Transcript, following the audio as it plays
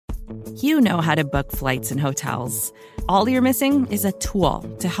You know how to book flights and hotels. All you're missing is a tool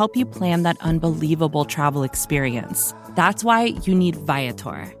to help you plan that unbelievable travel experience. That's why you need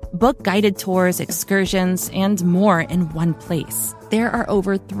Viator. Book guided tours, excursions, and more in one place. There are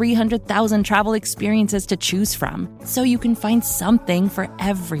over 300,000 travel experiences to choose from, so you can find something for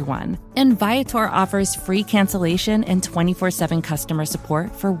everyone. And Viator offers free cancellation and 24/7 customer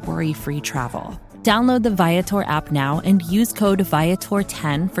support for worry-free travel. Download the Viator app now and use code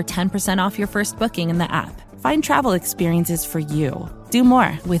Viator10 for 10% off your first booking in the app. Find travel experiences for you. Do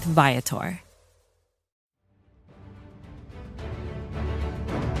more with Viator.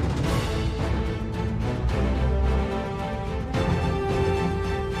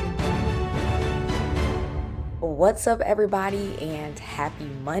 What's up, everybody, and happy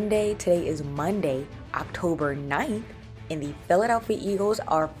Monday. Today is Monday, October 9th, and the Philadelphia Eagles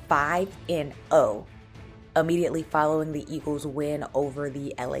are 5-0. Immediately following the Eagles' win over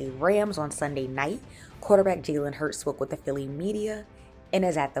the LA Rams on Sunday night, quarterback Jalen spoke with the Philly media and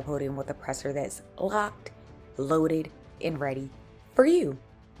is at the podium with a presser that's locked, loaded, and ready for you.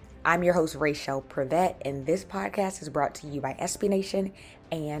 I'm your host, Rachel Prevet, and this podcast is brought to you by SB Nation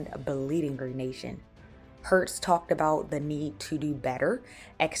and Bleeding Green Nation. Hurts talked about the need to do better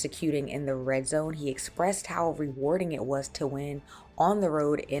executing in the red zone. He expressed how rewarding it was to win on the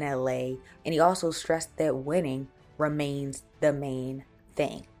road in LA, and he also stressed that winning remains the main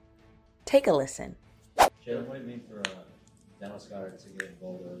thing. Take a listen. Jalen, what did it mean for Dallas Goedert to get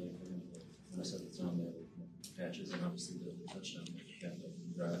involved early and put in the rest of the zone there with catches and obviously the touchdown that you got there?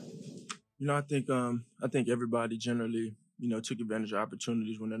 I think everybody generally, took advantage of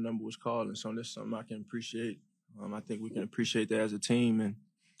opportunities when their number was called, and so that's something I can appreciate. I think we can appreciate that as a team, and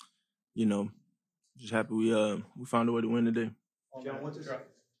just happy we found a way to win today. On that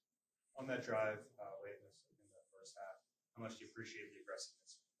drive late in the first half, how much do you appreciate the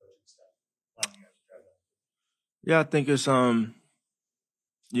aggressiveness of the coaching staff allowing you guys to drive that? Yeah, I think it's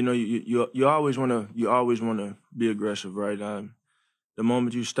you always want to be aggressive, right? The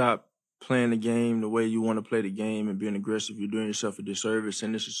moment you stop playing the game the way you want to play the game and being aggressive, you're doing yourself a disservice,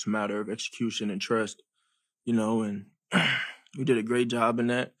 and it's just a matter of execution and trust, and we did a great job in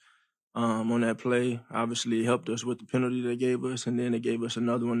that. On that play, obviously it helped us with the penalty they gave us, and then they gave us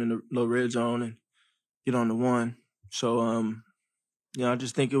another one in the low red zone and get on the one. So, I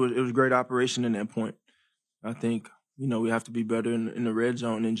just think it was great operation in that point. I think, we have to be better in the red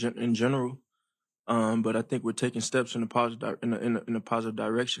zone in general. But I think we're taking steps in a positive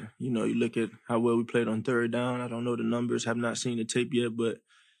direction. You look at how well we played on third down. I don't know the numbers, have not seen the tape yet, but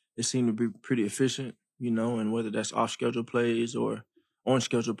it seemed to be pretty efficient, and whether that's off-schedule plays or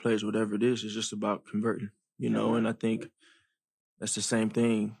on-schedule plays, whatever it is, it's just about converting, and I think that's the same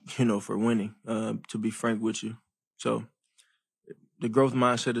thing, for winning, to be frank with you. So the growth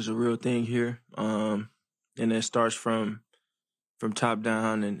mindset is a real thing here, and it starts from top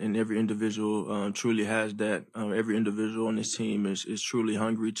down, and every individual truly has that. Every individual on this team is truly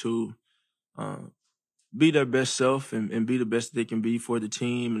hungry to be their best self and be the best they can be for the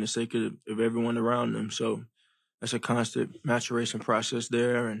team and the sake of everyone around them. So that's a constant maturation process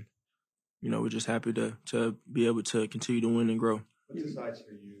there, and we're just happy to be able to continue to win and grow. What decides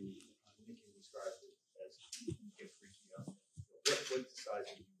for you? I think you described it as you get freaky up. What decides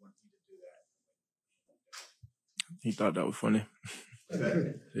you want you to do that? He thought that was funny.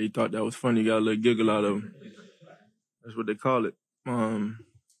 He thought that was funny. Got a little giggle out of him. That's what they call it.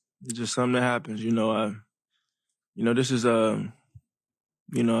 It's just something that happens. This is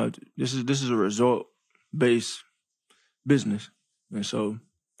this is a result-based business, and so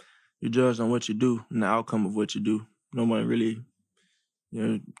you're judged on what you do and the outcome of what you do. No one really,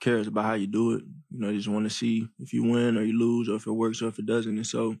 cares about how you do it. They just want to see if you win or you lose, or if it works or if it doesn't. And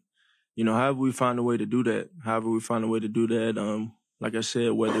so, however we find a way to do that, like I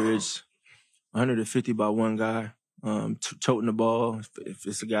said, whether it's 150 by one guy toting the ball, if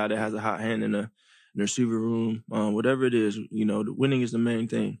it's a guy that has a hot hand in the receiver room, whatever it is, the winning is the main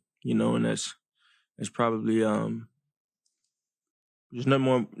thing, and that's probably there's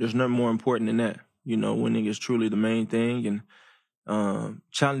nothing more important than that. Winning is truly the main thing, and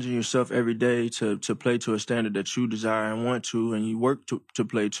challenging yourself every day to play to a standard that you desire and want to, and you work to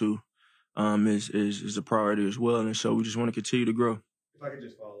play to, is a priority as well. And so we just want to continue to grow. If I could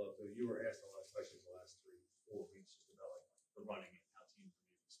just follow up, you were asked a lot of questions the last 3-4 weeks just about the running and how teams are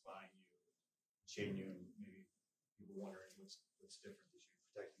maybe spying you, shading you, and maybe people wondering what's different this year,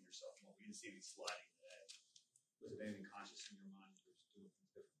 protecting yourself more. We didn't see any sliding today. Was it anything conscious in your mind?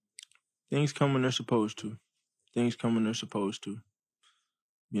 Things come when they're supposed to. I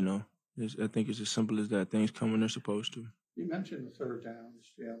think it's as simple as that. Things come when they're supposed to. You mentioned the third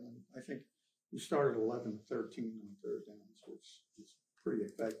downs, Jalen. I think you started 11 to 13 on third downs, which is pretty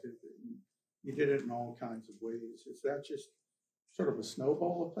effective. You did it in all kinds of ways. Is that just sort of a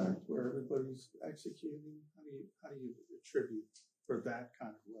snowball effect where everybody's executing? How do you attribute for that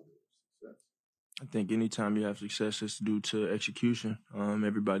kind of level of success? I think anytime you have success, it's due to execution.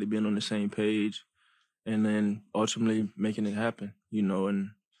 Everybody being on the same page, and then ultimately making it happen.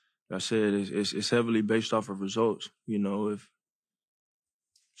 And like I said, it's heavily based off of results.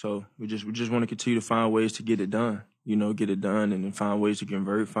 So we just want to continue to find ways to get it done. Get it done, and then find ways to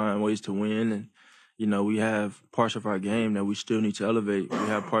convert, find ways to win. And we have parts of our game that we still need to elevate. We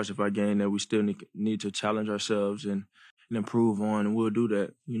have parts of our game that we still need to challenge ourselves and improve on, and we'll do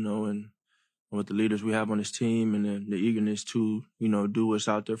that. And with the leaders we have on this team and the eagerness to do what's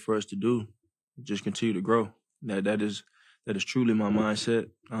out there for us to do, just continue to grow. That is truly my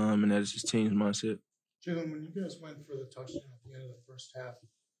mindset, and that is this team's mindset. Jalen, when you guys went for the touchdown at the end of the first half,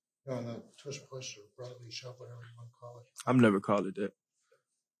 on the tush push or brotherly shove, whatever you want to call it. I've never called it that.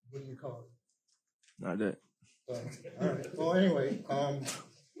 What do you call it? Not that. All right. Well, anyway,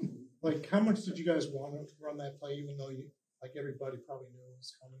 how much did you guys want to run that play, even though everybody probably knew it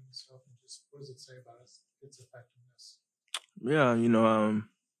was coming and stuff? And just what does it say about its effectiveness? Yeah,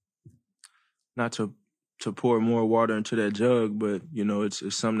 not to pour more water into that jug, but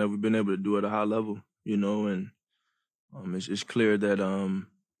it's something that we've been able to do at a high level. And it's clear that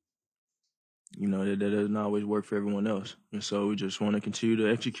that doesn't always work for everyone else. And so we just want to continue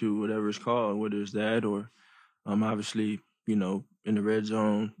to execute whatever it's called, whether it's that or obviously, in the red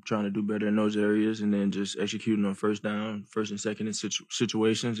zone, trying to do better in those areas, and then just executing on first down, first and second in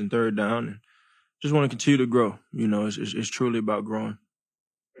situations, and third down. And just want to continue to grow. It's truly about growing.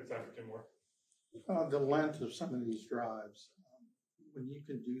 It's African work. The length of some of these drives, when you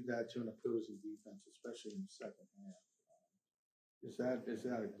can do that to an opposing defense, especially in the second half, is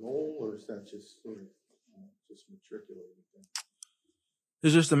that a goal, or is that just sort of just matriculated?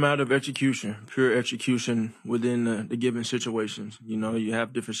 It's just a matter of execution, pure execution within the given situations. You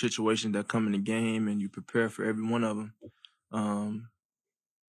have different situations that come in the game, and you prepare for every one of them.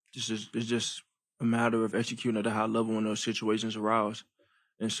 It's just a matter of executing at a high level when those situations arise.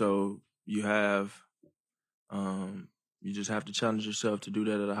 And so you just have to challenge yourself to do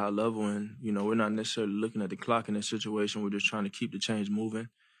that at a high level. And, we're not necessarily looking at the clock in that situation. We're just trying to keep the chains moving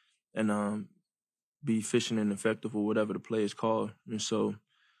and be efficient and effective with whatever the play is called. And so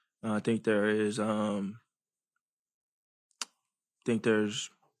I think there's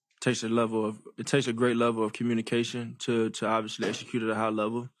takes a great level of communication to obviously execute at a high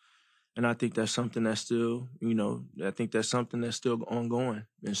level. And I think that's something that's still, ongoing.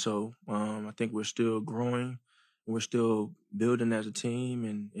 And so I think we're still growing. We're still building as a team,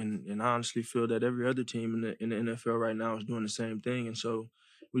 and I honestly feel that every other team in the NFL right now is doing the same thing. And so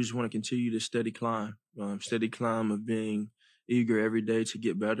we just want to continue this steady climb of being eager every day to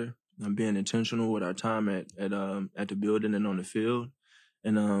get better, and being intentional with our time at the building and on the field,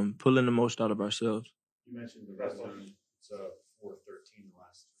 and pulling the most out of ourselves. You mentioned the red zone. It's 4-13 the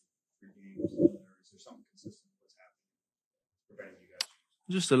last three games. Is there something consistent with what's happening preventing you guys?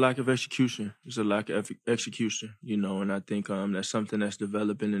 Just a lack of execution. And I think that's something that's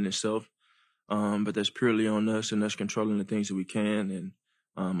developing in itself. But that's purely on us, and us controlling the things that we can,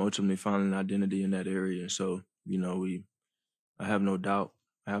 and ultimately finding an identity in that area. And so, I have no doubt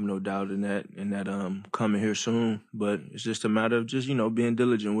in that coming here soon. But it's just a matter of just, being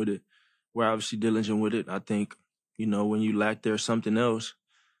diligent with it. We're obviously diligent with it. I think, when you lack there's something else,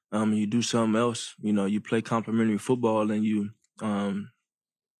 you do something else. You play complementary football, and you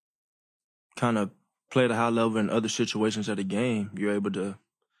kind of play at a high level in other situations of the game. You're able to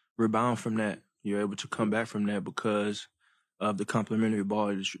rebound from that. You're able to come back from that because of the complementary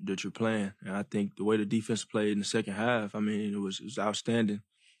ball that you're playing. And I think the way the defense played in the second half, it was outstanding.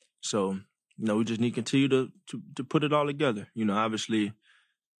 So, we just need to continue to put it all together. Obviously,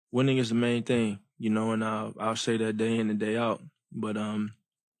 winning is the main thing, and I'll say that day in and day out. But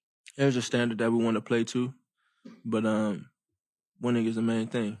there's a standard that we want to play to. But winning is the main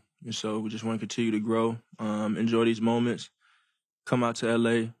thing. And so we just want to continue to grow, enjoy these moments, come out to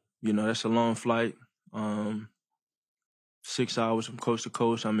LA. That's a long flight, 6 hours from coast to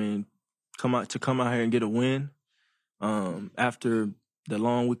coast. Come out here and get a win after the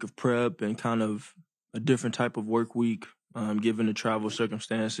long week of prep and kind of a different type of work week, given the travel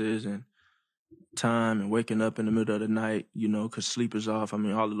circumstances and time and waking up in the middle of the night, because sleep is off.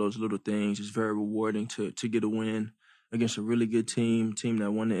 All of those little things. It's very rewarding to get a win against a really good team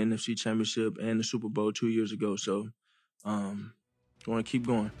that won the NFC Championship and the Super Bowl 2 years ago. So I want to keep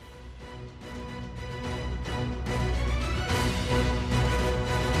going.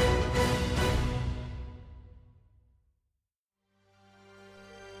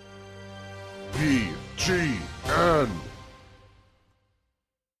 BGN.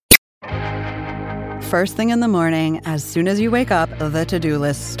 First thing in the morning, as soon as you wake up, the to-do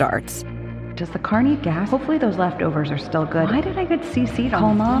list starts. Does the car need gas? Hopefully those leftovers are still good. Why did I get CC'd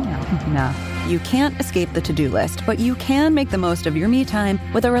on Mom? No, you can't escape the to-do list, but you can make the most of your me time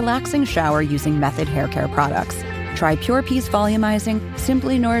with a relaxing shower using Method Hair Care products. Try Pure Peace Volumizing,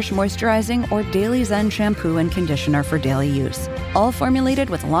 Simply Nourish Moisturizing, or Daily Zen Shampoo and Conditioner for daily use. All formulated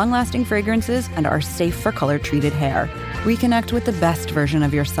with long-lasting fragrances and are safe for color-treated hair. Reconnect with the best version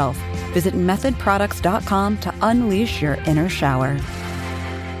of yourself. Visit methodproducts.com to unleash your inner shower.